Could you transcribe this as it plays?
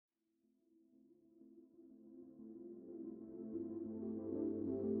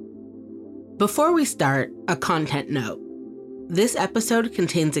Before we start, a content note. This episode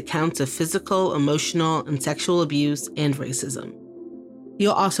contains accounts of physical, emotional, and sexual abuse and racism.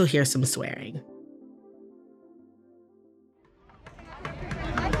 You'll also hear some swearing.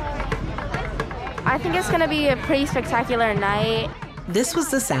 I think it's going to be a pretty spectacular night. This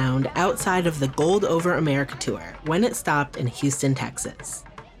was the sound outside of the Gold Over America tour when it stopped in Houston, Texas.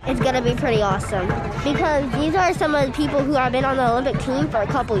 It's going to be pretty awesome because these are some of the people who have been on the Olympic team for a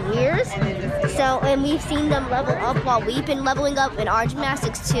couple years. And we've seen them level up while we've been leveling up in our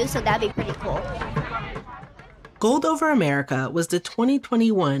gymnastics too, so that'd be pretty cool. Gold Over America was the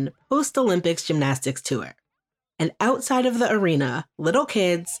 2021 Post-Olympics Gymnastics Tour. And outside of the arena, little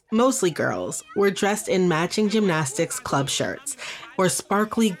kids, mostly girls, were dressed in matching gymnastics club shirts or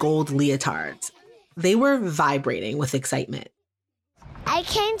sparkly gold leotards. They were vibrating with excitement. I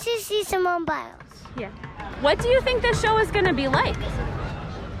came to see Simone Biles. Yeah. What do you think the show is going to be like?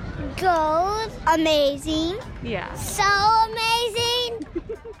 Gold. Amazing. Yeah. So amazing.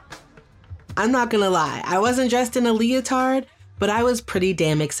 I'm not gonna lie, I wasn't dressed in a leotard, but I was pretty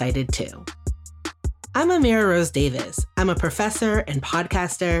damn excited too. I'm Amira Rose Davis. I'm a professor and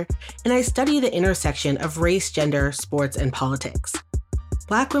podcaster, and I study the intersection of race, gender, sports, and politics.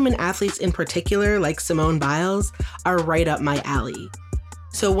 Black women athletes in particular, like Simone Biles, are right up my alley.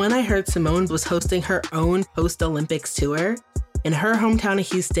 So when I heard Simone was hosting her own post-Olympics tour in her hometown of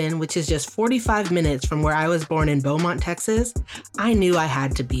Houston, which is just 45 minutes from where I was born in Beaumont, Texas, I knew I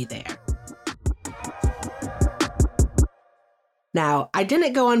had to be there. Now, I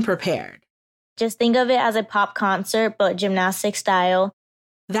didn't go unprepared. Just think of it as a pop concert, but gymnastic style.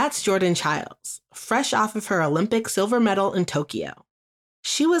 That's Jordan Childs, fresh off of her Olympic silver medal in Tokyo.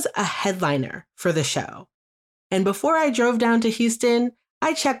 She was a headliner for the show. And before I drove down to Houston,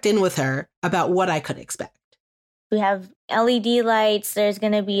 I checked in with her about what I could expect. We have LED lights. There's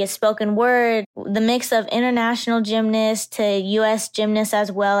going to be a spoken word, the mix of international gymnasts to U.S. gymnasts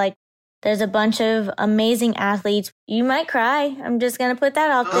as well. There's a bunch of amazing athletes. You might cry. I'm just going to put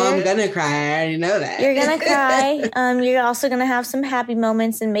that out there. I'm going to cry. I already know that. You're going to cry. You're also going to have some happy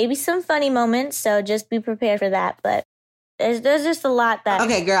moments and maybe some funny moments. So just be prepared for that. But there's just a lot that...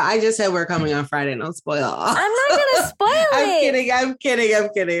 Okay, girl, I just said we're coming on Friday. Don't spoil all. I'm not going to spoil it. I'm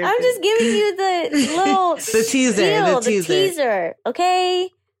kidding. I'm just giving you the little the teaser. Okay?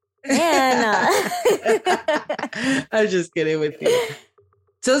 And I'm just kidding with you.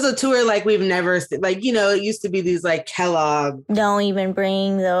 So it's a tour like we've never seen. It used to be these Kellogg. Don't even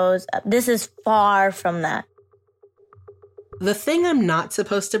bring those up. This is far from that. The thing I'm not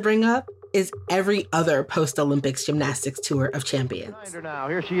supposed to bring up is every other post-Olympics gymnastics tour of champions. Now,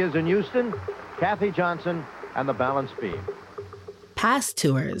 here she is in Houston, Kathy Johnson and the balance beam. Past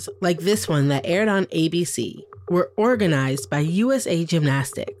tours, like this one that aired on ABC, were organized by USA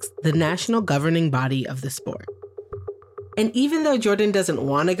Gymnastics, the national governing body of the sport. And even though Jordan doesn't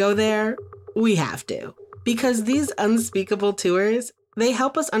want to go there, we have to. Because these unspeakable tours, they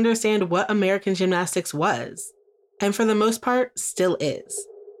help us understand what American gymnastics was. And for the most part, still is.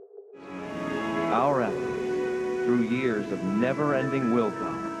 Our athletes, through years of never-ending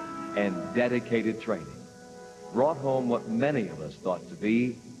willpower and dedicated training, brought home what many of us thought to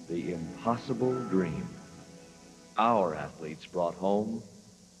be the impossible dream. Our athletes brought home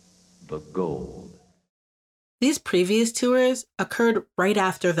the gold. These previous tours occurred right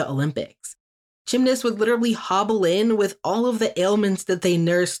after the Olympics. Gymnasts would literally hobble in with all of the ailments that they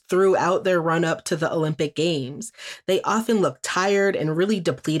nursed throughout their run-up to the Olympic Games. They often looked tired and really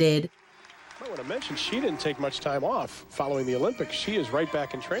depleted. I want to mention she didn't take much time off following the Olympics. She is right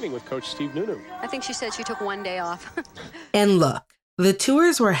back in training with Coach Steve Nunu. I think she said she took one day off. And look, the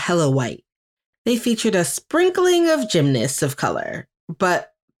tours were hella white. They featured a sprinkling of gymnasts of color,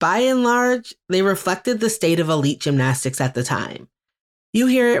 but by and large, they reflected the state of elite gymnastics at the time. You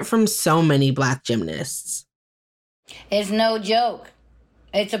hear it from so many Black gymnasts. It's no joke.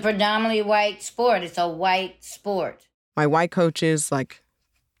 It's a predominantly white sport. It's a white sport. My white coaches,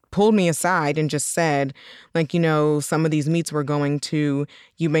 pulled me aside and just said, some of these meets we're going to,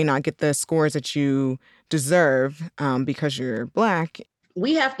 you may not get the scores that you deserve because you're Black.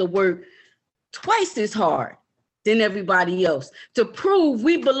 We have to work twice as hard than everybody else to prove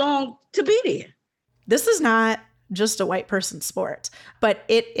we belong to be there. This is not just a white person sport, but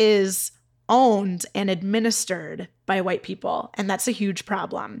it is owned and administered by white people, and that's a huge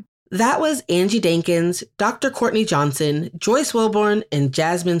problem. That was Angie Dankins, Dr. Courtney Johnson, Joyce Wilborn, and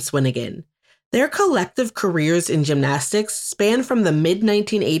Jasmine Swinnigan. Their collective careers in gymnastics span from the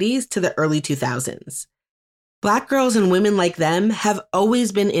mid-1980s to the early 2000s. Black girls and women like them have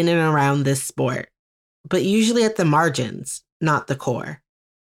always been in and around this sport, but usually at the margins, not the core.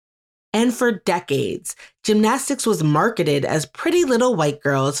 And for decades, gymnastics was marketed as pretty little white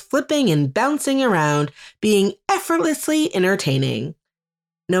girls flipping and bouncing around, being effortlessly entertaining,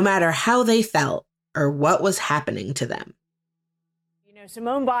 no matter how they felt or what was happening to them.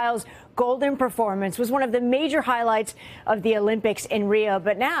 Simone Biles' golden performance was one of the major highlights of the Olympics in Rio.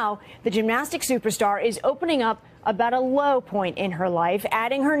 But now the gymnastics superstar is opening up about a low point in her life,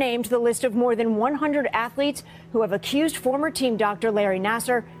 adding her name to the list of more than 100 athletes who have accused former team doctor Larry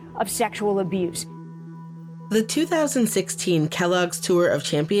Nassar of sexual abuse. The 2016 Kellogg's Tour of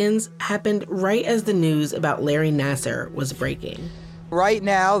Champions happened right as the news about Larry Nassar was breaking. Right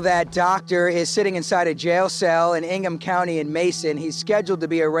now, that doctor is sitting inside a jail cell in Ingham County in Mason. He's scheduled to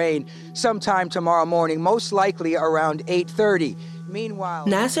be arraigned sometime tomorrow morning, most likely around 8:30. Meanwhile,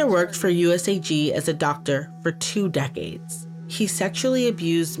 Nassar worked for USAG as a doctor for 2 decades. He sexually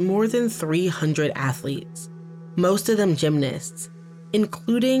abused more than 300 athletes, most of them gymnasts,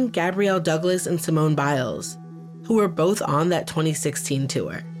 including Gabrielle Douglas and Simone Biles, who were both on that 2016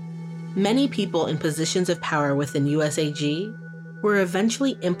 tour. Many people in positions of power within USAG were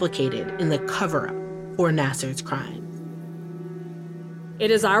eventually implicated in the cover-up for Nassar's crimes. It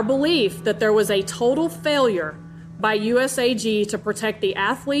is our belief that there was a total failure by USAG to protect the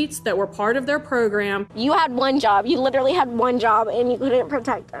athletes that were part of their program. You had one job. You literally had one job, and you couldn't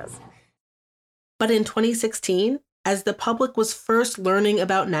protect us. But in 2016, as the public was first learning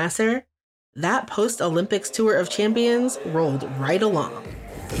about Nassar, that post-Olympics Tour of Champions rolled right along.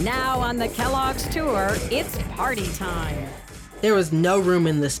 Now on the Kellogg's Tour, it's party time. There was no room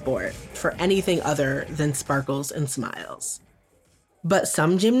in the sport for anything other than sparkles and smiles. But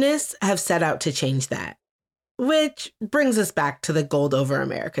some gymnasts have set out to change that. Which brings us back to the Gold Over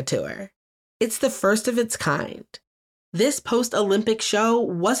America Tour. It's the first of its kind. This post-Olympic show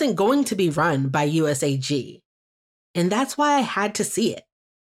wasn't going to be run by USAG. And that's why I had to see it.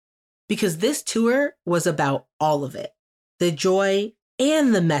 Because this tour was about all of it. The joy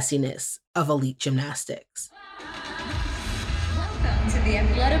and the messiness of elite gymnastics. To the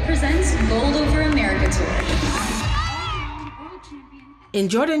Athleta Presents Gold Over America Tour. And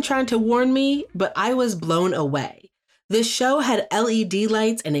Jordan tried to warn me, but I was blown away. This show had LED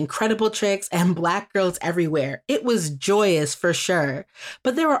lights and incredible tricks and black girls everywhere. It was joyous for sure,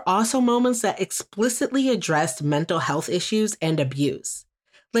 but there were also moments that explicitly addressed mental health issues and abuse.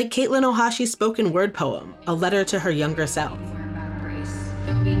 Like Caitlin Ohashi's spoken word poem, A Letter to Her Younger Self.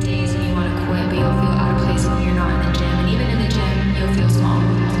 There'll be days when you want to quit, but you'll feel out of place when you're not in the gym. And even in the gym, you'll feel small.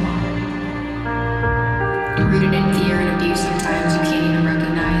 Rooted in fear and abuse sometimes you can't even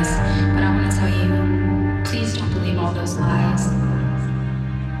recognize. But I want to tell you, please don't believe all those lies.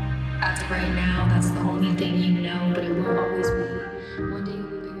 As of right now, that's the only thing you know, but it will always be. One day you'll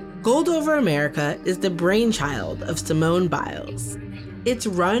be bigger than Gold Over America is the brainchild of Simone Biles. It's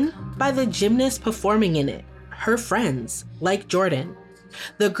run by the gymnasts performing in it, her friends, like Jordan.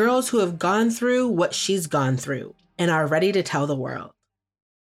 The girls who have gone through what she's gone through and are ready to tell the world.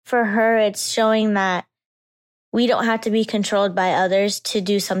 For her, it's showing that we don't have to be controlled by others to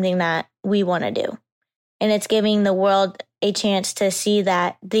do something that we want to do. And it's giving the world a chance to see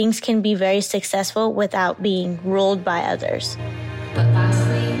that things can be very successful without being ruled by others. But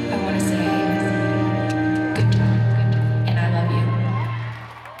lastly, I want to say, good job, and I love you.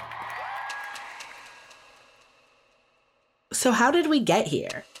 So how did we get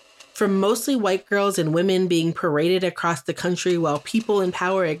here? From mostly white girls and women being paraded across the country while people in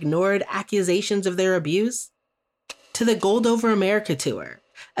power ignored accusations of their abuse? To the Gold Over America Tour,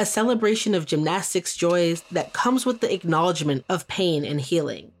 a celebration of gymnastics joys that comes with the acknowledgement of pain and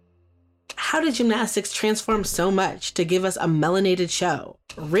healing. How did gymnastics transform so much to give us a melanated show,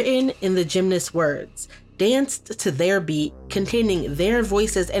 written in the gymnasts' words, danced to their beat, containing their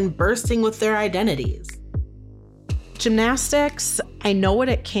voices and bursting with their identities? Gymnastics, I know what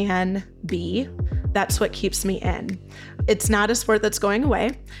it can be. That's what keeps me in. It's not a sport that's going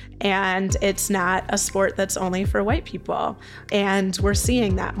away, and it's not a sport that's only for white people. And we're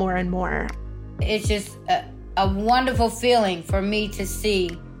seeing that more and more. It's just a wonderful feeling for me to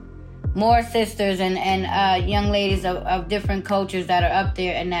see more sisters and young ladies of different cultures that are up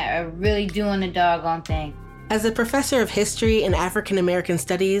there and that are really doing the doggone thing. As a professor of history and African American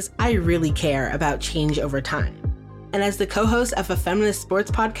studies, I really care about change over time. And as the co-host of a feminist sports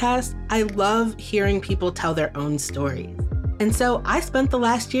podcast, I love hearing people tell their own stories. And so I spent the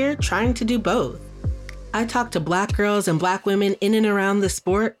last year trying to do both. I talked to Black girls and Black women in and around the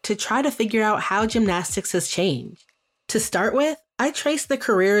sport to try to figure out how gymnastics has changed. To start with, I traced the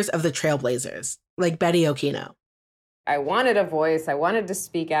careers of the trailblazers, like Betty Okino. I wanted a voice. I wanted to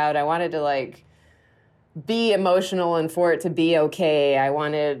speak out. I wanted to be emotional and for it to be okay. I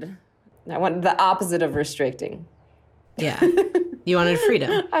wanted I wanted the opposite of restricting. Yeah. You wanted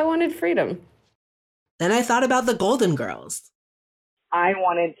freedom. I wanted freedom. Then I thought about the Golden Girls. I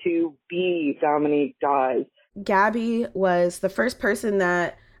wanted to be Dominique Dawes. Gabby was the first person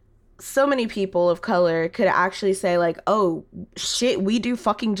that so many people of color could actually say, like, oh, shit, we do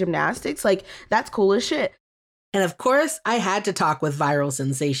fucking gymnastics? Like, that's cool as shit. And of course, I had to talk with viral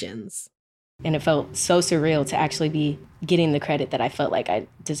sensations. And it felt so surreal to actually be getting the credit that I felt like I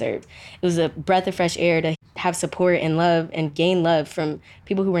deserved. It was a breath of fresh air to have support and love and gain love from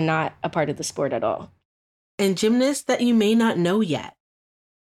people who were not a part of the sport at all. And gymnasts that you may not know yet.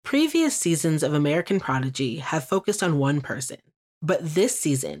 Previous seasons of American Prodigy have focused on one person. But this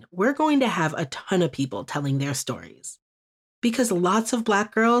season, we're going to have a ton of people telling their stories. Because lots of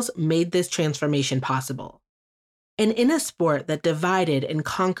Black girls made this transformation possible. And in a sport that divided and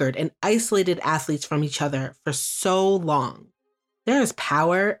conquered and isolated athletes from each other for so long, there is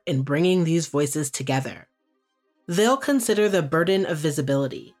power in bringing these voices together. They'll consider the burden of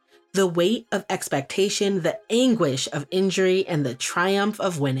visibility, the weight of expectation, the anguish of injury, and the triumph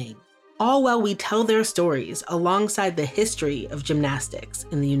of winning, all while we tell their stories alongside the history of gymnastics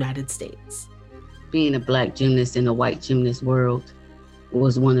in the United States. Being a Black gymnast in a white gymnast world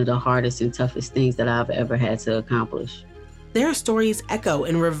was one of the hardest and toughest things that I've ever had to accomplish. Their stories echo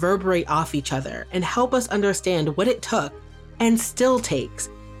and reverberate off each other and help us understand what it took and still takes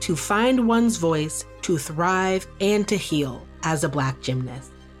to find one's voice, to thrive, and to heal as a Black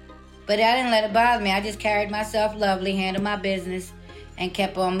gymnast. But I didn't let it bother me. I just carried myself lovely, handled my business, and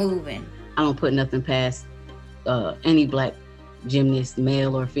kept on moving. I don't put nothing past any Black gymnast,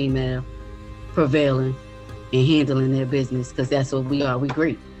 male or female, prevailing and handling their business, because that's what we are. We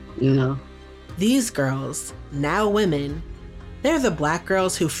great, you know? These girls, now women, they're the Black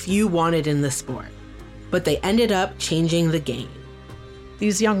girls who few wanted in the sport, but they ended up changing the game.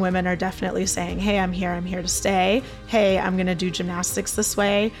 These young women are definitely saying, hey, I'm here to stay. Hey, I'm gonna do gymnastics this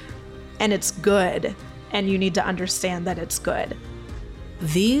way. And it's good, and you need to understand that it's good.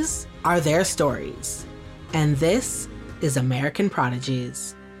 These are their stories, and this is American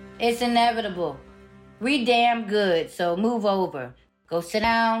Prodigies. It's inevitable. We damn good, so move over. Go sit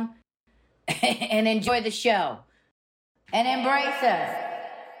down and enjoy the show. And embrace us.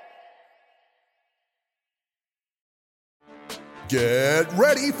 Get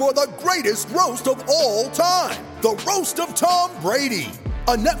ready for the greatest roast of all time, the Roast of Tom Brady,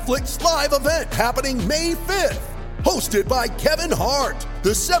 a Netflix live event happening May 5th. Hosted by Kevin Hart,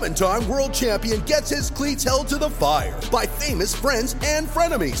 the 7-time world champion gets his cleats held to the fire by famous friends and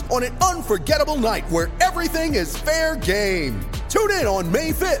frenemies on an unforgettable night where everything is fair game. Tune in on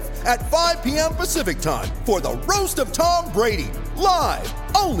May 5th at 5 p.m. Pacific time for the Roast of Tom Brady, live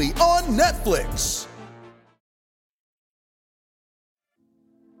only on Netflix.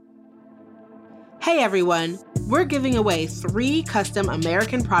 Hey everyone, we're giving away 3 custom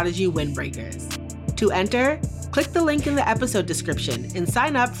American Prodigy windbreakers. To enter, click the link in the episode description and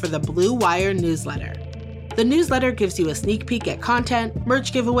sign up for the Blue Wire newsletter. The newsletter gives you a sneak peek at content,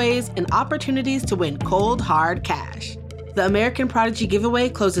 merch giveaways, and opportunities to win cold, hard cash. The American Prodigy giveaway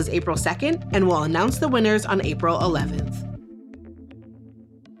closes April 2nd, and we'll announce the winners on April 11th.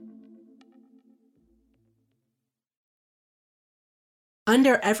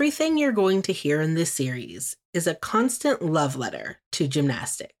 Under everything you're going to hear in this series is a constant love letter to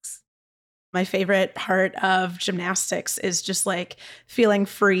gymnastics. My favorite part of gymnastics is just like feeling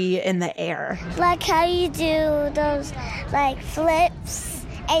free in the air. Like how you do those like flips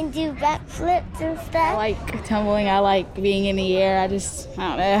and do back flips and stuff. I like tumbling. I like being in the air. I don't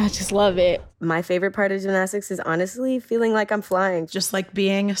know, I just love it. My favorite part of gymnastics is honestly feeling like I'm flying. Just like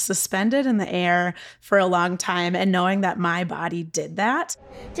being suspended in the air for a long time and knowing that my body did that.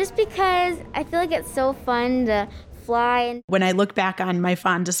 Just because I feel like it's so fun to fly. And when I look back on my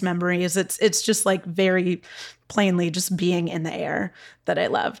fondest memories, it's just like very plainly just being in the air that I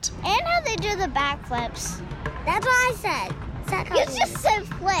loved. And how they do the backflips. That's what I said. You just said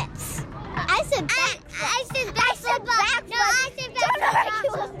flips. I said backflips. I said backflips. No, I said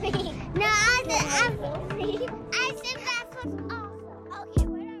backflips. No, I said backflips. Oh, okay,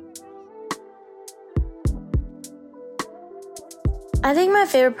 whatever. I think my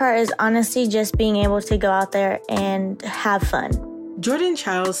favorite part is honestly just being able to go out there and have fun. Jordan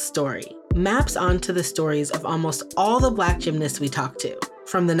Child's story maps onto the stories of almost all the Black gymnasts we talk to,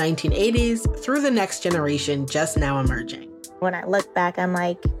 from the 1980s through the next generation just now emerging. When I look back, I'm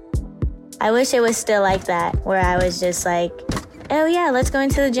like, I wish it was still like that, where I was just like, oh yeah, let's go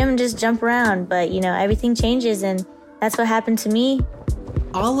into the gym and just jump around. But you know, everything changes, and that's what happened to me.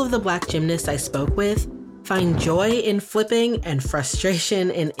 All of the Black gymnasts I spoke with find joy in flipping and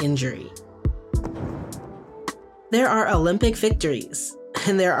frustration in injury. There are Olympic victories,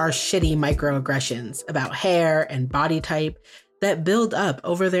 and there are shitty microaggressions about hair and body type that build up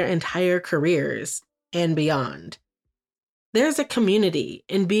over their entire careers and beyond. There's a community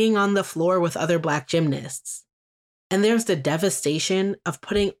in being on the floor with other Black gymnasts, and there's the devastation of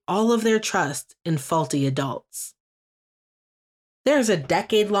putting all of their trust in faulty adults. There's a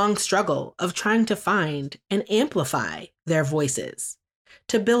decade-long struggle of trying to find and amplify their voices,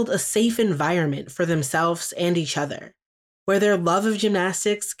 to build a safe environment for themselves and each other, where their love of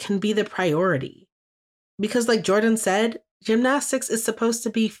gymnastics can be the priority. Because like Jordan said, gymnastics is supposed to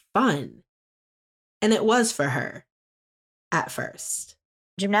be fun. And it was for her, at first.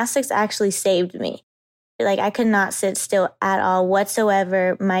 Gymnastics actually saved me. Like, I could not sit still at all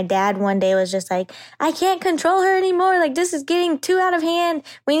whatsoever. My dad one day was just like, I can't control her anymore. Like, this is getting too out of hand.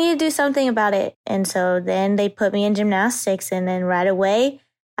 We need to do something about it. And so then they put me in gymnastics. And then right away,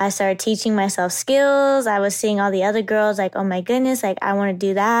 I started teaching myself skills. I was seeing all the other girls like, oh my goodness, like, I want to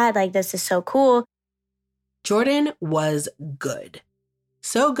do that. Like, this is so cool. Jordan was good.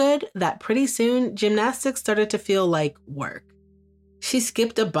 So good that pretty soon, gymnastics started to feel like work. She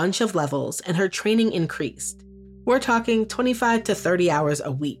skipped a bunch of levels and her training increased. We're talking 25 to 30 hours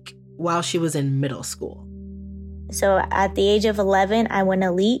a week while she was in middle school. So at the age of 11, I went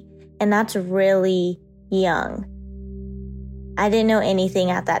elite, and that's really young. I didn't know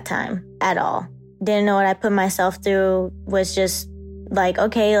anything at that time at all. Didn't know what I put myself through, was just like,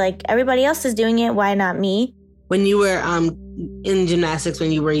 okay, like everybody else is doing it, why not me? When you were in gymnastics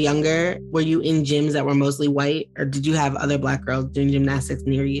when you were younger, were you in gyms that were mostly white, or did you have other Black girls doing gymnastics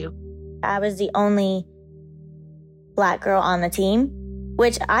near you? I was the only Black girl on the team,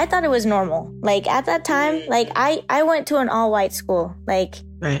 which I thought it was normal. Like at that time, like I went to an all-white school. Like,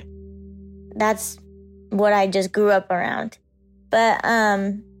 right. That's what I just grew up around. But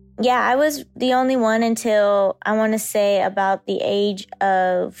yeah, I was the only one until I want to say about the age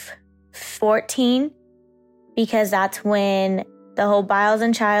of 14. Because that's when the whole Biles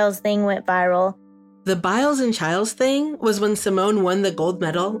and Childs thing went viral. The Biles and Childs thing was when Simone won the gold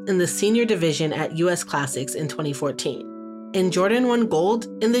medal in the senior division at US Classics in 2014. And Jordan won gold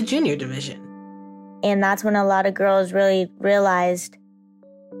in the junior division. And that's when a lot of girls really realized,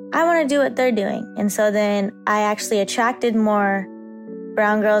 I want to do what they're doing. And so then I actually attracted more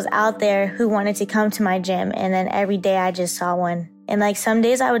brown girls out there who wanted to come to my gym. And then every day I just saw one. And like some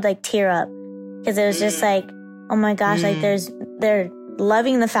days I would like tear up because it was just like, oh my gosh, like they're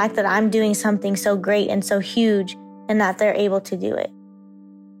loving the fact that I'm doing something so great and so huge and that they're able to do it.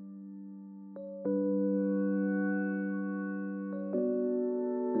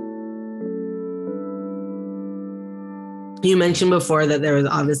 You mentioned before that there was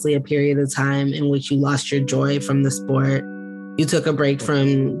obviously a period of time in which you lost your joy from the sport. You took a break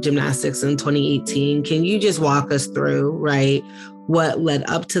from gymnastics in 2018. Can you just walk us through, right, what led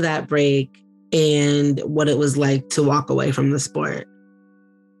up to that break and what it was like to walk away from the sport?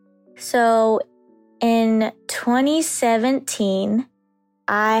 So in 2017,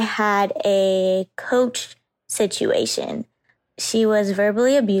 I had a coach situation. She was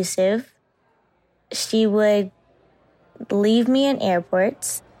verbally abusive. She would leave me in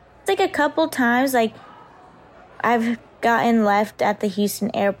airports. It's like a couple times, like I've gotten left at the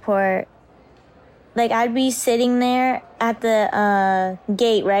Houston airport. Like I'd be sitting there at the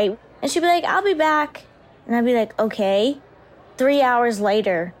gate, right? And she'd be like, I'll be back. And I'd be like, okay. 3 hours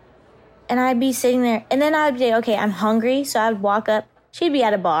later. And I'd be sitting there. And then I'd be like, okay, I'm hungry. So I'd walk up. She'd be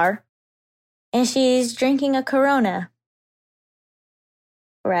at a bar. And she's drinking a Corona.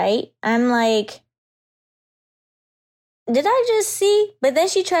 Right? I'm like, did I just see? But then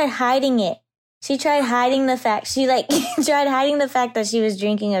she tried hiding it. She tried hiding the fact. She like tried hiding the fact that she was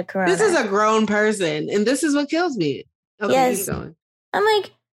drinking a Corona. This is a grown person. And this is what kills me. Okay, yes. Keep going. I'm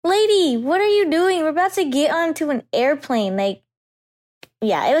like, lady, what are you doing? We're about to get onto an airplane. Like,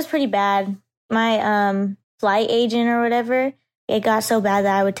 yeah, it was pretty bad. My flight agent or whatever, it got so bad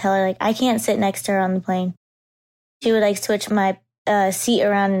that I would tell her, like, I can't sit next to her on the plane. She would, like, switch my seat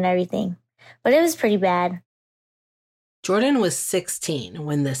around and everything. But it was pretty bad. Jordan was 16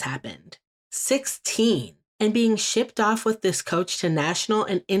 when this happened. 16. And being shipped off with this coach to national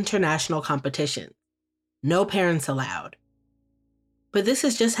and international competition. No parents allowed. But this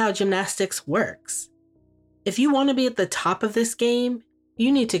is just how gymnastics works. If you want to be at the top of this game,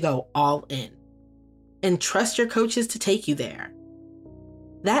 you need to go all in. And trust your coaches to take you there.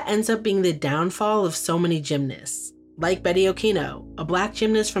 That ends up being the downfall of so many gymnasts. Like Betty Okino, a Black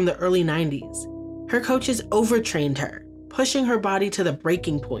gymnast from the early 90s. Her coaches overtrained her, pushing her body to the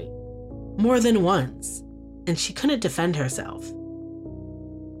breaking point. More than once. and she couldn't defend herself.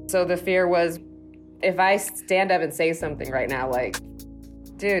 So the fear was, if I stand up and say something right now, like,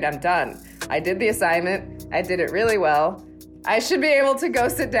 dude, I'm done. I did the assignment. I did it really well. I should be able to go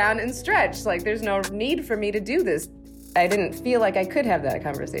sit down and stretch. Like, there's no need for me to do this. I didn't feel like I could have that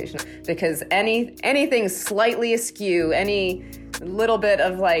conversation because anything slightly askew, any little bit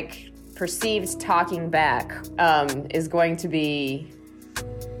of like perceived talking back is going to be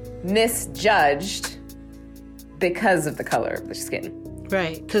misjudged because of the color of the skin.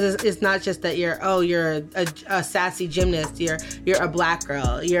 Right, because it's not just that you're a sassy gymnast, you're a black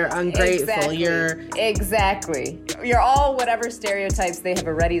girl, you're ungrateful, Exactly. You're all whatever stereotypes they have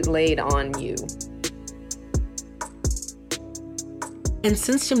already laid on you. And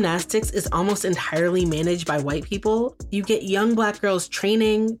since gymnastics is almost entirely managed by white people, you get young black girls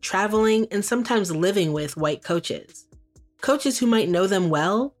training, traveling, and sometimes living with white coaches. Coaches who might know them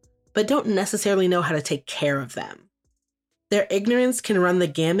well, but don't necessarily know how to take care of them. Their ignorance can run the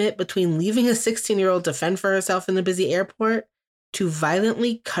gamut between leaving a 16-year-old to fend for herself in the busy airport to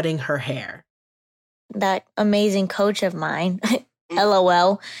violently cutting her hair. That amazing coach of mine,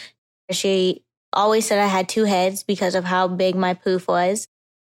 LOL, she always said I had two heads because of how big my poof was.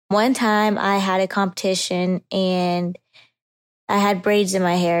 One time I had a competition and I had braids in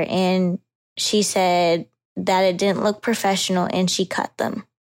my hair and she said that it didn't look professional and she cut them.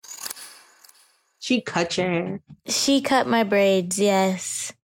 She cut your hair? She cut my braids,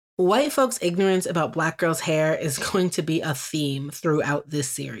 yes. White folks' ignorance about black girls' hair is going to be a theme throughout this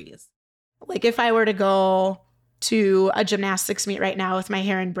series. Like if I were to go to a gymnastics meet right now with my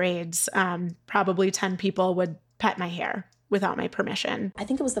hair in braids, probably 10 people would pet my hair without my permission. I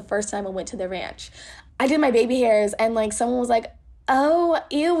think it was the first time I went to the ranch. I did my baby hairs and like someone was like, oh,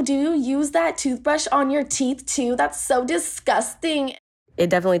 ew, do you use that toothbrush on your teeth too? That's so disgusting. It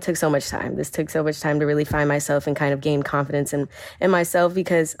definitely took so much time. This took so much time to really find myself and kind of gain confidence in myself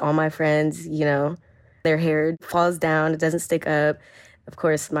because all my friends, you know, their hair falls down, it doesn't stick up. Of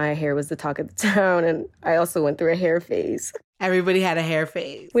course, my hair was the talk of the town, and I also went through a hair phase. Everybody had a hair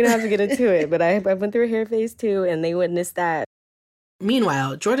phase. We don't have to get into it, but I went through a hair phase too, and they witnessed that.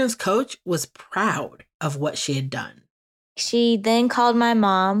 Meanwhile, Jordan's coach was proud of what she had done. She then called my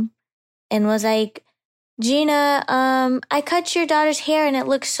mom and was like, Gina, I cut your daughter's hair and it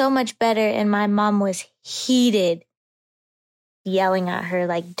looks so much better. And my mom was heated, yelling at her,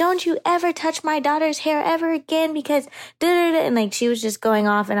 like, don't you ever touch my daughter's hair ever again because da-da-da. And like, she was just going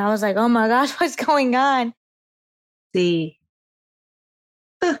off and I was like, oh my gosh, what's going on? See,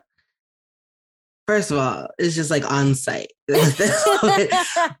 first of all, it's just like on site.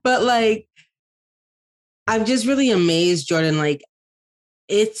 But like, I'm just really amazed, Jordan, like,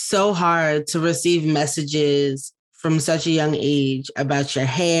 it's so hard to receive messages from such a young age about your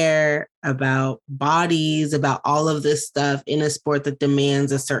hair, about bodies, about all of this stuff in a sport that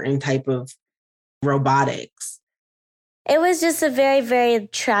demands a certain type of robotics. It was just a very, very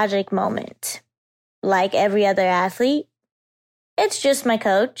tragic moment. Like every other athlete, it's just my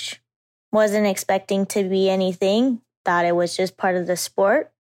coach. Wasn't expecting to be anything. Thought it was just part of the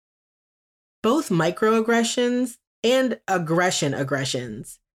sport. Both microaggressions and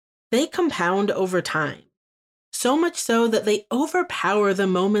aggressions, they compound over time. So much so that they overpower the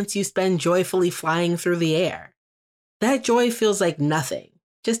moments you spend joyfully flying through the air. That joy feels like nothing,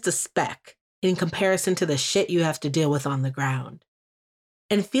 just a speck, in comparison to the shit you have to deal with on the ground.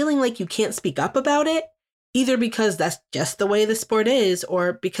 And feeling like you can't speak up about it, either because that's just the way the sport is,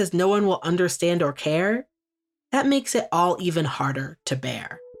 or because no one will understand or care, that makes it all even harder to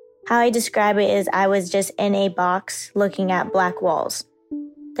bear. How I describe it is I was just in a box looking at black walls.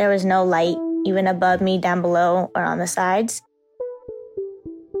 There was no light, even above me, down below, or on the sides.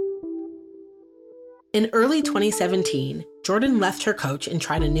 In early 2017, Jordan left her coach and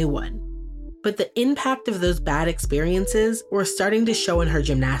tried a new one. But the impact of those bad experiences were starting to show in her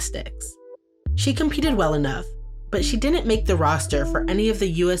gymnastics. She competed well enough, but she didn't make the roster for any of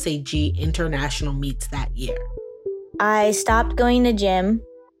the USAG international meets that year. I stopped going to gym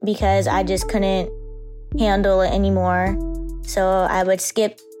because I just couldn't handle it anymore. So I would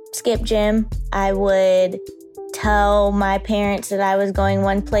skip gym. I would tell my parents that I was going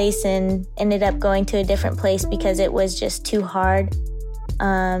one place and ended up going to a different place because it was just too hard.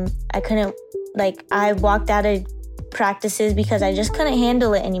 I walked out of practices because I just couldn't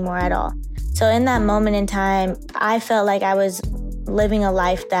handle it anymore at all. So in that moment in time, I felt like I was living a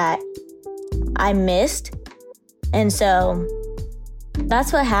life that I missed. And so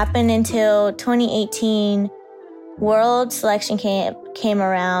that's what happened until 2018. World Selection Camp came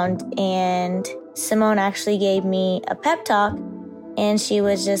around and Simone actually gave me a pep talk. And she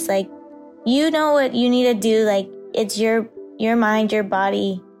was just like, you know what you need to do. Like, it's your mind, your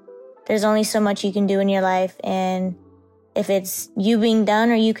body. There's only so much you can do in your life. And if it's you being done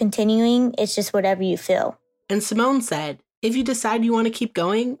or you continuing, it's just whatever you feel. And Simone said, if you decide you want to keep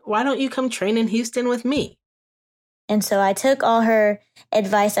going, why don't you come train in Houston with me? And so I took all her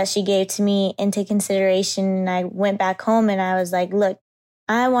advice that she gave to me into consideration, and I went back home and I was like, look,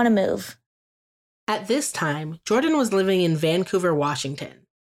 I want to move. At this time, Jordan was living in Vancouver, Washington.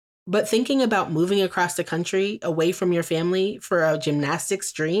 But thinking about moving across the country away from your family for a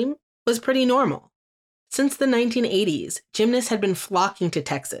gymnastics dream was pretty normal. Since the 1980s, gymnasts had been flocking to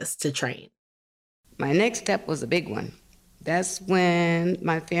Texas to train. My next step was a big one. That's when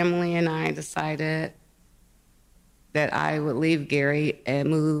my family and I decided that I would leave Gary and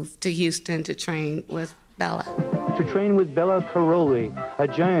move to Houston to train with Bella. To train with Bella Karolyi, a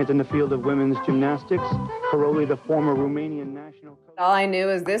giant in the field of women's gymnastics. Karolyi, the former Romanian national coach. All I knew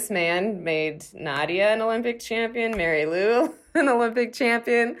is this man made Nadia an Olympic champion, Mary Lou an Olympic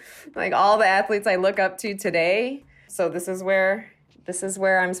champion, like all the athletes I look up to today. So this is where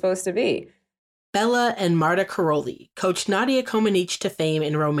I'm supposed to be. Bella and Marta Karolyi coached Nadia Comaneci to fame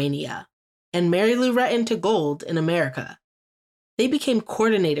in Romania and Mary Lou Retton to gold in America. They became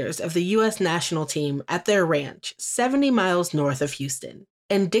coordinators of the U.S. national team at their ranch 70 miles north of Houston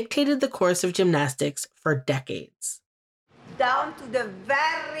and dictated the course of gymnastics for decades. Down to the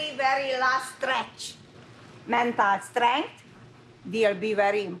very, very last stretch. Mental strength will be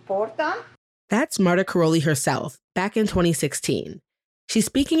very important. That's Marta Karolyi herself, back in 2016. She's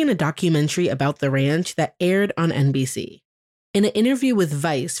speaking in a documentary about the ranch that aired on NBC. In an interview with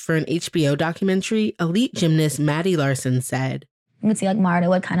Vice for an HBO documentary, elite gymnast Maddie Larson said, you would see like Marta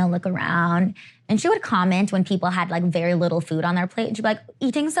would kind of look around and she would comment when people had like very little food on their plate. She'd be like,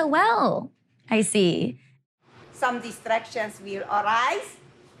 eating so well. I see. Some distractions will arise.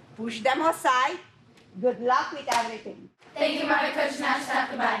 Push them aside. Good luck with everything. Thank you, Marta. Coach Nash.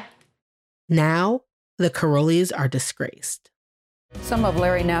 Goodbye. Now, the Karolyis are disgraced. Some of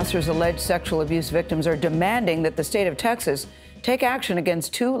Larry Nassar's alleged sexual abuse victims are demanding that the state of Texas take action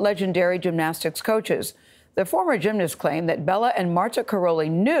against two legendary gymnastics coaches. The former gymnasts claim that Bella and Marta Karolyi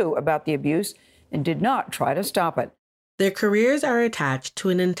knew about the abuse and did not try to stop it. Their careers are attached to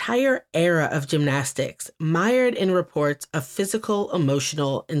an entire era of gymnastics mired in reports of physical,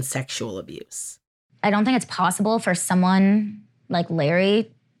 emotional, and sexual abuse. I don't think it's possible for someone like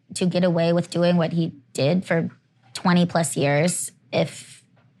Larry to get away with doing what he did for 20 plus years if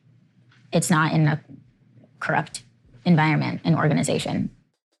it's not in a corrupt environment and organization.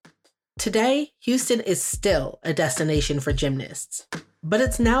 Today, Houston is still a destination for gymnasts, but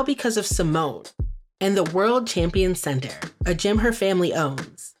it's now because of Simone and the World Champion Center, a gym her family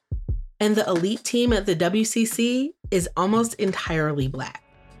owns. And the elite team at the WCC is almost entirely Black.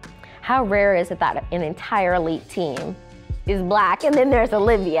 How rare is it that an entire elite team is Black and then there's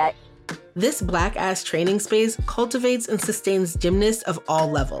Olivia? This Black-ass training space cultivates and sustains gymnasts of all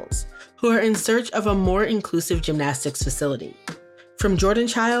levels who are in search of a more inclusive gymnastics facility. From Jordan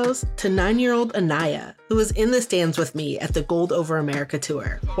Chiles to 9-year-old Anaya, who was in the stands with me at the Gold Over America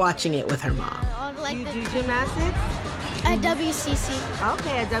tour, watching it with her mom. You do gymnastics? At WCC.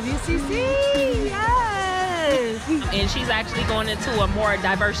 Okay, at WCC, yes! And she's actually going into a more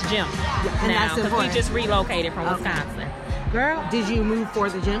diverse gym now, because we just relocated from Wisconsin. Girl, did you move for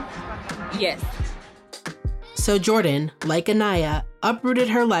the gym? Yes. So Jordan, like Anaya, uprooted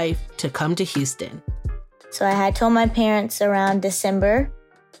her life to come to Houston. So I had told my parents around December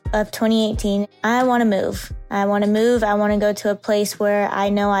of 2018, I want to move. I want to move. I want to go to a place where I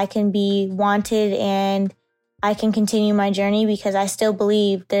know I can be wanted and I can continue my journey, because I still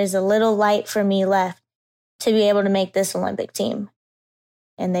believe there's a little light for me left to be able to make this Olympic team.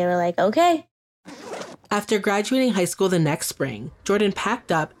 And they were like, okay. After graduating high school the next spring, Jordan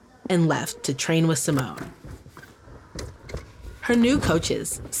packed up and left to train with Simone. Her new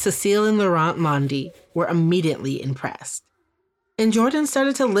coaches, Cecile and Laurent Mondy, were immediately impressed. And Jordan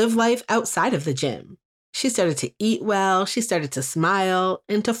started to live life outside of the gym. She started to eat well, she started to smile,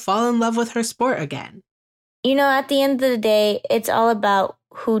 and to fall in love with her sport again. You know, at the end of the day, it's all about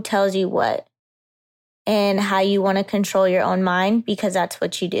who tells you what and how you want to control your own mind, because that's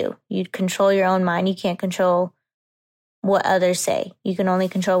what you do. You control your own mind. You can't control what others say. You can only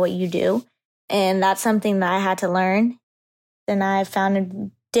control what you do. And that's something that I had to learn. And I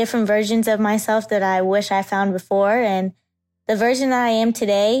found different versions of myself that I wish I found before. And the version that I am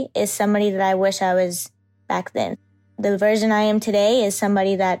today is somebody that I wish I was back then. The version I am today is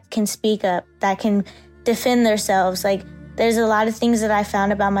somebody that can speak up, that can defend themselves. Like, there's a lot of things that I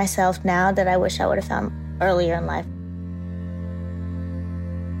found about myself now that I wish I would have found earlier in life.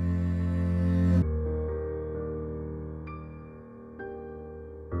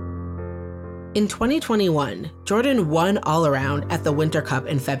 In 2021, Jordan won all-around at the Winter Cup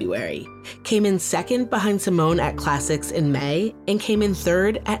in February, came in second behind Simone at Classics in May, and came in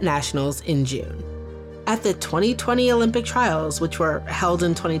third at Nationals in June. At the 2020 Olympic trials, which were held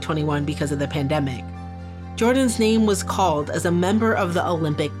in 2021 because of the pandemic, Jordan's name was called as a member of the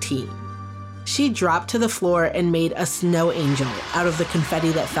Olympic team. She dropped to the floor and made a snow angel out of the confetti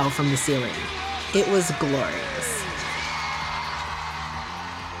that fell from the ceiling. It was glorious.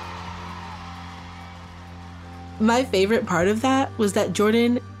 My favorite part of that was that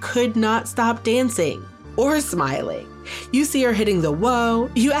Jordan could not stop dancing or smiling. You see her hitting the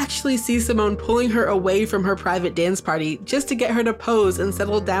whoa. You actually see Simone pulling her away from her private dance party just to get her to pose and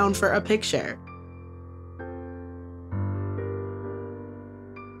settle down for a picture.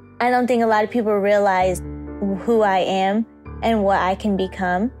 I don't think a lot of people realize who I am and what I can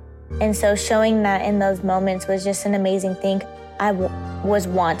become. And so showing that in those moments was just an amazing thing. I was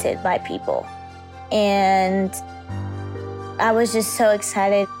wanted by people. And I was just so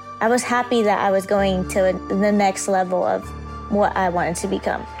excited. I was happy that I was going to the next level of what I wanted to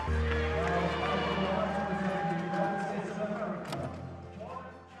become.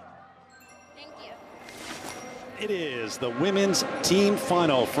 It is the women's team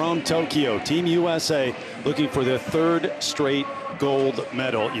final from Tokyo. Team USA looking for their third straight gold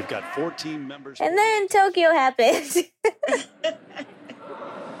medal. You've got 14 members. And then Tokyo happened.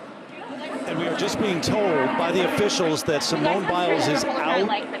 And we are just being told by the officials that Simone Biles is out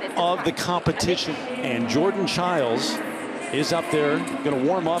of the competition. And Jordan Chiles is up there, going to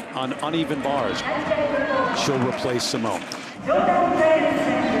warm up on uneven bars. She'll replace Simone.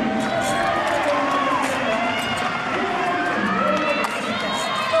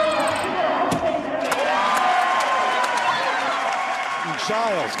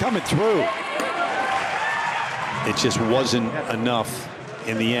 Chiles coming through. It just wasn't enough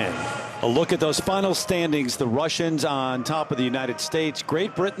in the end. A look at those final standings. The Russians on top of the United States.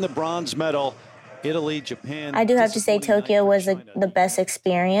 Great Britain, the bronze medal. Italy, Japan. I do have to say Tokyo was the best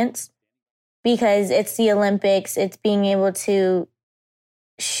experience because it's the Olympics. It's being able to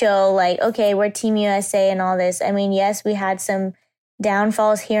show like, okay, we're Team USA and all this. I mean, yes, we had some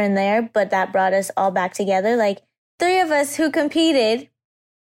downfalls here and there, but that brought us all back together. Like 3 of us who competed,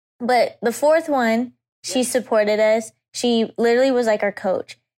 but the 4th one, she supported us. She literally was like our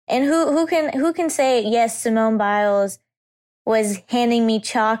coach. And who can say, yes, Simone Biles was handing me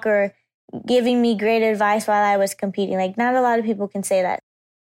chalk or giving me great advice while I was competing? Like, not a lot of people can say that.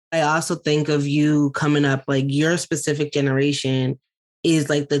 I also think of you coming up, like your specific generation is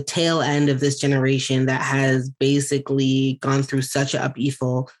like the tail end of this generation that has basically gone through such an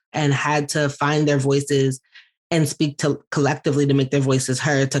upheaval and had to find their voices and speak to collectively to make their voices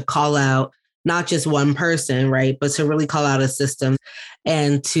heard, to call out not just one person, right, but to really call out a system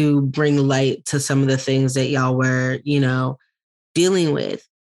and to bring light to some of the things that y'all were, dealing with.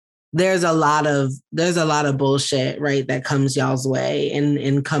 There's a lot of bullshit, right, that comes y'all's way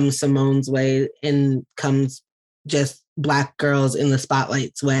and comes Simone's way and comes just Black girls in the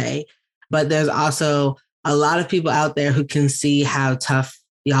spotlight's way. But there's also a lot of people out there who can see how tough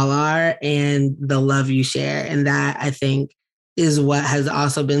y'all are and the love you share. And that, I think, is what has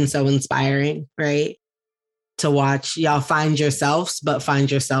also been so inspiring, right? To watch y'all find yourselves, but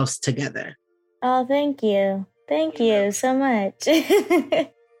find yourselves together. Oh, thank you. Thank you so much.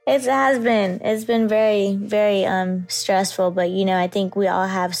 It's been very, very stressful, but I think we all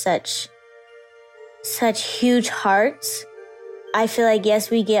have such huge hearts. I feel like, yes,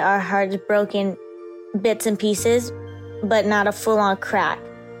 we get our hearts broken bits and pieces, but not a full-on crack.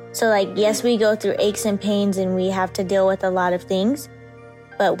 So, yes, we go through aches and pains and we have to deal with a lot of things,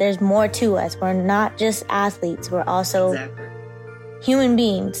 but there's more to us. We're not just athletes. We're also human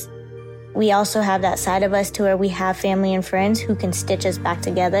beings. We also have that side of us to where we have family and friends who can stitch us back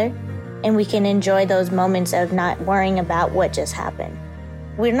together, and we can enjoy those moments of not worrying about what just happened.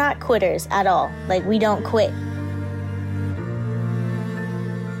 We're not quitters at all. We don't quit.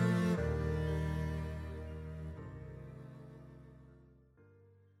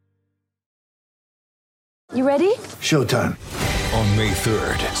 You ready? Showtime. On May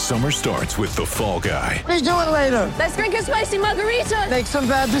 3rd, summer starts with The Fall Guy. Let's do it later. Let's drink a spicy margarita. Make some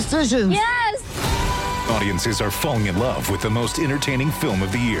bad decisions. Yes. Audiences are falling in love with the most entertaining film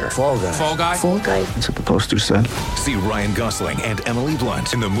of the year. Fall Guy. Fall Guy. Fall Guy. That's what the poster said. See Ryan Gosling and Emily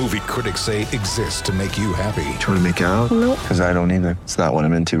Blunt in the movie critics say exists to make you happy. Trying to make it out? Nope. Because I don't either. It's not what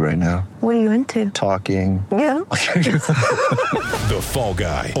I'm into right now. What are you into? Talking. Yeah. The Fall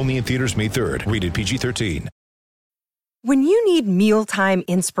Guy. Only in theaters May 3rd. Rated PG-13. When you need mealtime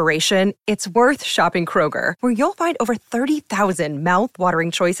inspiration, it's worth shopping Kroger, where you'll find over 30,000 mouth-watering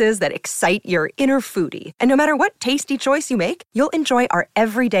choices that excite your inner foodie. And no matter what tasty choice you make, you'll enjoy our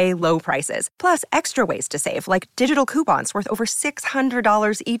everyday low prices, plus extra ways to save, like digital coupons worth over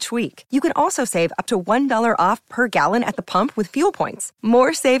 $600 each week. You can also save up to $1 off per gallon at the pump with fuel points.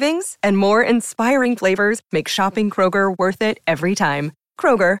 More savings and more inspiring flavors make shopping Kroger worth it every time.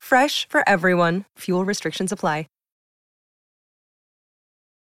 Kroger, fresh for everyone. Fuel restrictions apply.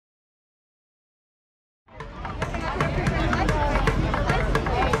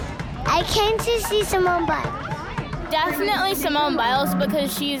 I came to see Simone Biles. Definitely Simone Biles,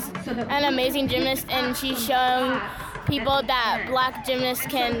 because she's an amazing gymnast and she's showing people that black gymnasts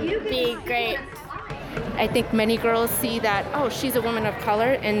can be great. I think many girls see that, oh, she's a woman of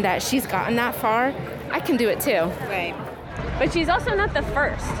color and that she's gotten that far. I can do it too. Right. But she's also not the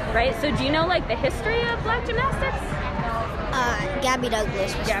first, right? So do you know like the history of black gymnastics? Gabby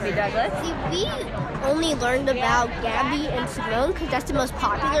Douglas. Gabby Douglas? See, we only learned about Gabby and Simone because that's the most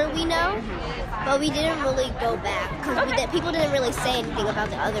popular we know. But we didn't really go back because people didn't really say anything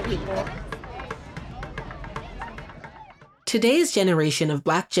about the other people. Today's generation of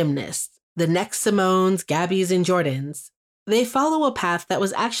black gymnasts, the next Simones, Gabbys, and Jordans, they follow a path that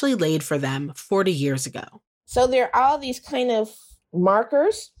was actually laid for them 40 years ago. So there are all these kind of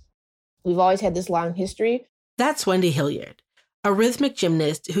markers. We've always had this long history. That's Wendy Hilliard, a rhythmic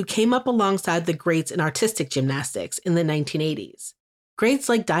gymnast who came up alongside the greats in artistic gymnastics in the 1980s. Greats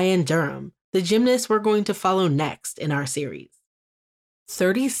like Diane Durham, the gymnast we're going to follow next in our series.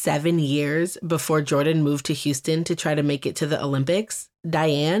 37 years before Jordan moved to Houston to try to make it to the Olympics,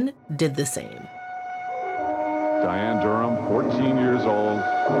 Diane did the same. Diane Durham, 14 years old,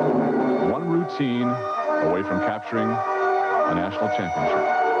 one routine away from capturing a national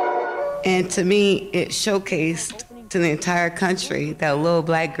championship. And to me, it showcased to the entire country that a little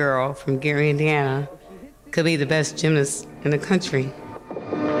black girl from Gary, Indiana could be the best gymnast in the country.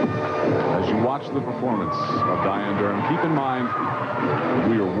 As you watch the performance of Diane Durham, keep in mind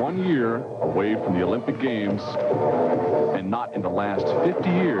we are 1 year away from the Olympic Games, and not in the last 50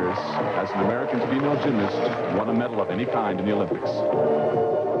 years has an American female gymnast won a medal of any kind in the Olympics.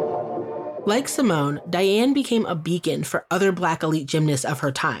 Like Simone, Diane became a beacon for other black elite gymnasts of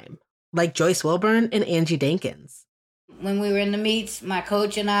her time, like Joyce Wilburn and Angie Dankins. When we were in the meets, my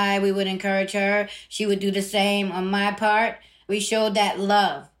coach and I, we would encourage her. She would do the same on my part. We showed that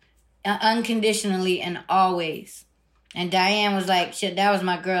love unconditionally and always. And Diane was like, shit, that was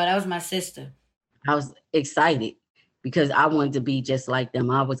my girl. That was my sister. I was excited because I wanted to be just like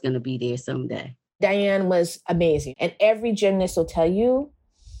them. I was going to be there someday. Diane was amazing. And every gymnast will tell you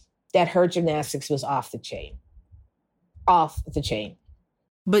that her gymnastics was off the chain. Off the chain.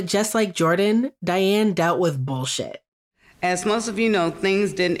 But just like Jordan, Diane dealt with bullshit. As most of you know,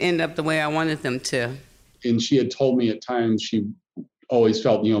 things didn't end up the way I wanted them to. And she had told me at times she always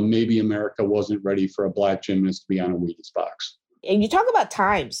felt, maybe America wasn't ready for a black gymnast to be on a Wheaties box. And you talk about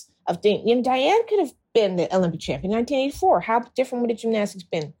times of things. Diane could have been the Olympic champion in 1984. How different would the gymnastics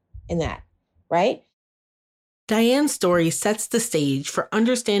been in that, right? Diane's story sets the stage for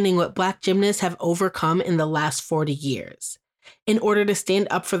understanding what black gymnasts have overcome in the last 40 years in order to stand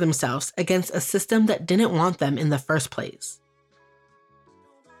up for themselves against a system that didn't want them in the first place.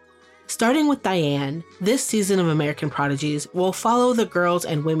 Starting with Diane, this season of American Prodigies will follow the girls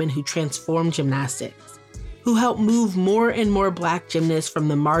and women who transformed gymnastics, who helped move more and more black gymnasts from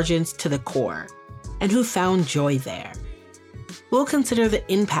the margins to the core, and who found joy there. We'll consider the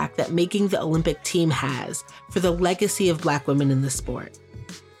impact that making the Olympic team has for the legacy of black women in the sport.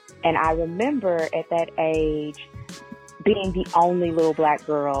 And I remember at that age being the only little black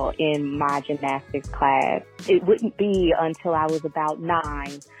girl in my gymnastics class. It wouldn't be until I was about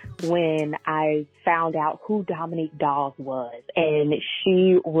 9 when I found out who Dominique Dawes was. And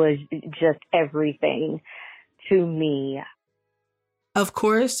she was just everything to me. Of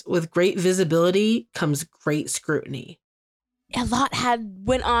course, with great visibility comes great scrutiny. A lot had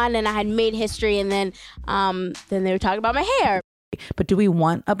went on and I had made history, and then they were talking about my hair. But do we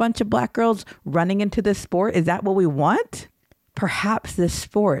want a bunch of black girls running into this sport? Is that what we want? Perhaps this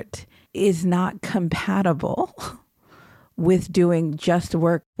sport is not compatible with doing just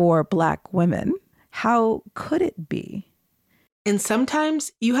work for black women. How could it be? And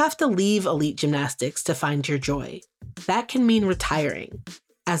sometimes you have to leave elite gymnastics to find your joy. That can mean retiring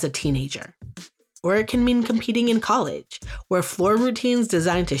as a teenager. Or it can mean competing in college, where floor routines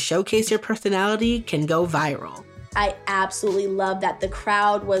designed to showcase your personality can go viral. I absolutely love that the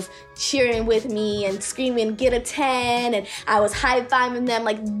crowd was cheering with me and screaming, get a 10, and I was high-fiving them.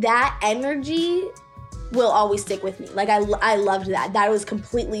 Like, that energy will always stick with me. Like, I loved that. That was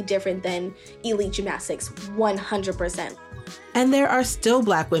completely different than elite gymnastics, 100%. And there are still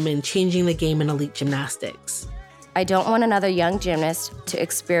Black women changing the game in elite gymnastics. I don't want another young gymnast to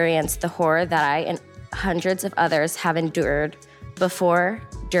experience the horror that I and hundreds of others have endured before,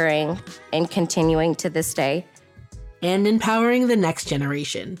 during, and continuing to this day. And empowering the next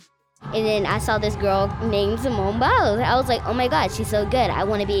generation. And then I saw this girl named Simone Biles. I was like, oh my God, she's so good. I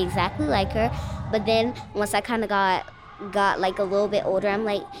want to be exactly like her. But then once I kind of got like a little bit older, I'm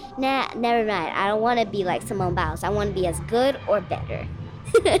like, nah, never mind. I don't want to be like Simone Biles. I want to be as good or better.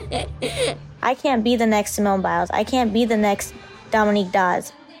 I can't be the next Simone Biles. I can't be the next Dominique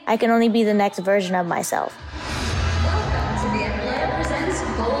Dawes. I can only be the next version of myself. Welcome to the Atlanta Presents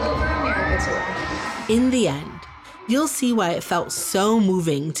Gold Over America Tour. In the end, you'll see why it felt so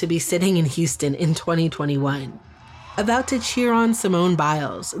moving to be sitting in Houston in 2021, about to cheer on Simone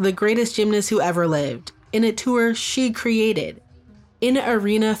Biles, the greatest gymnast who ever lived, in a tour she created, in an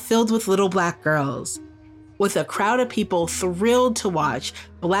arena filled with little Black girls, with a crowd of people thrilled to watch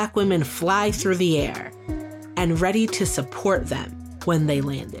Black women fly through the air and ready to support them when they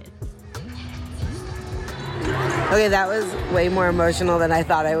landed. Okay, that was way more emotional than I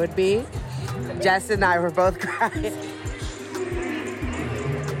thought I would be. Jess and I were both crying.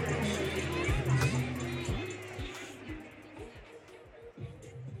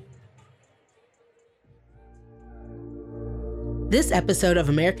 This episode of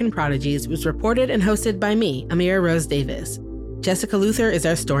American Prodigies was reported and hosted by me, Amira Rose Davis. Jessica Luther is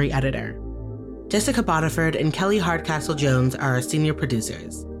our story editor. Jessica Boddiford and Kelly Hardcastle-Jones are our senior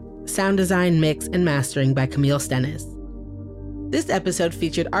producers. Sound design, mix, and mastering by Camille Stennis. This episode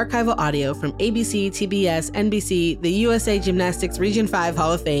featured archival audio from ABC, TBS, NBC, the USA Gymnastics Region 5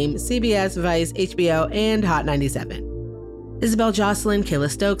 Hall of Fame, CBS, Vice, HBO, and Hot 97. Isabel Jocelyn,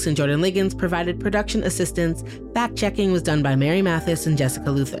 Kayla Stokes, and Jordan Liggins provided production assistance. Fact-checking was done by Mary Mathis and Jessica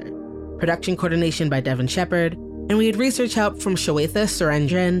Luther. Production coordination by Devin Shepard. And we had research help from Shweta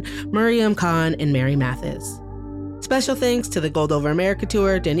Surendran, Miriam Khan, and Mary Mathis. Special thanks to the Gold Over America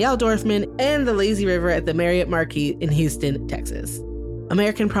Tour, Danielle Dorfman, and the Lazy River at the Marriott Marquis in Houston, Texas.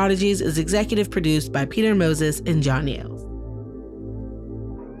 American Prodigies is executive produced by Peter Moses and John Yales.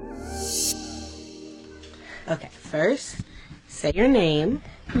 Okay, first, say your name.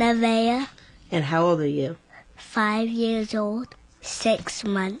 Nevaeh. And how old are you? 5 years old, 6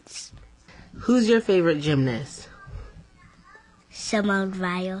 months. Who's your favorite gymnast? Simone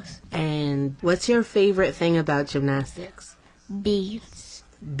Biles. And what's your favorite thing about gymnastics? Beams.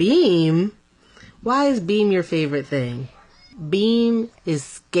 Beam? Why is beam your favorite thing? Beam is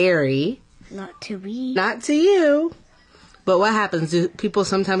scary. Not to me. Not to you. But what happens? Do people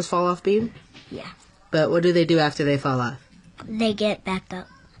sometimes fall off beam? Yeah. But what do they do after they fall off? They get back up.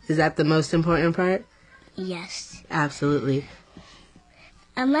 Is that the most important part? Yes. Absolutely.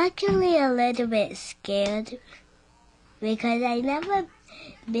 I'm actually a little bit scared because I never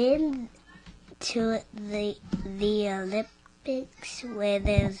been to the Olympics where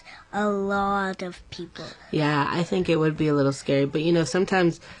there's a lot of people. Yeah, I think it would be a little scary. But, you know,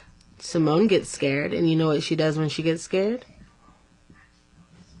 sometimes Simone gets scared, and you know what she does when she gets scared?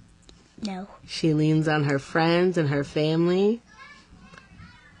 No. She leans on her friends and her family.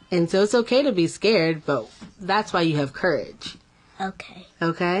 And so it's okay to be scared, but that's why you have courage. Okay.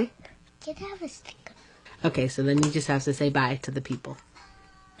 Okay? Can I have a sticker? Okay, so then you just have to say bye to the people.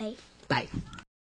 Bye. Bye.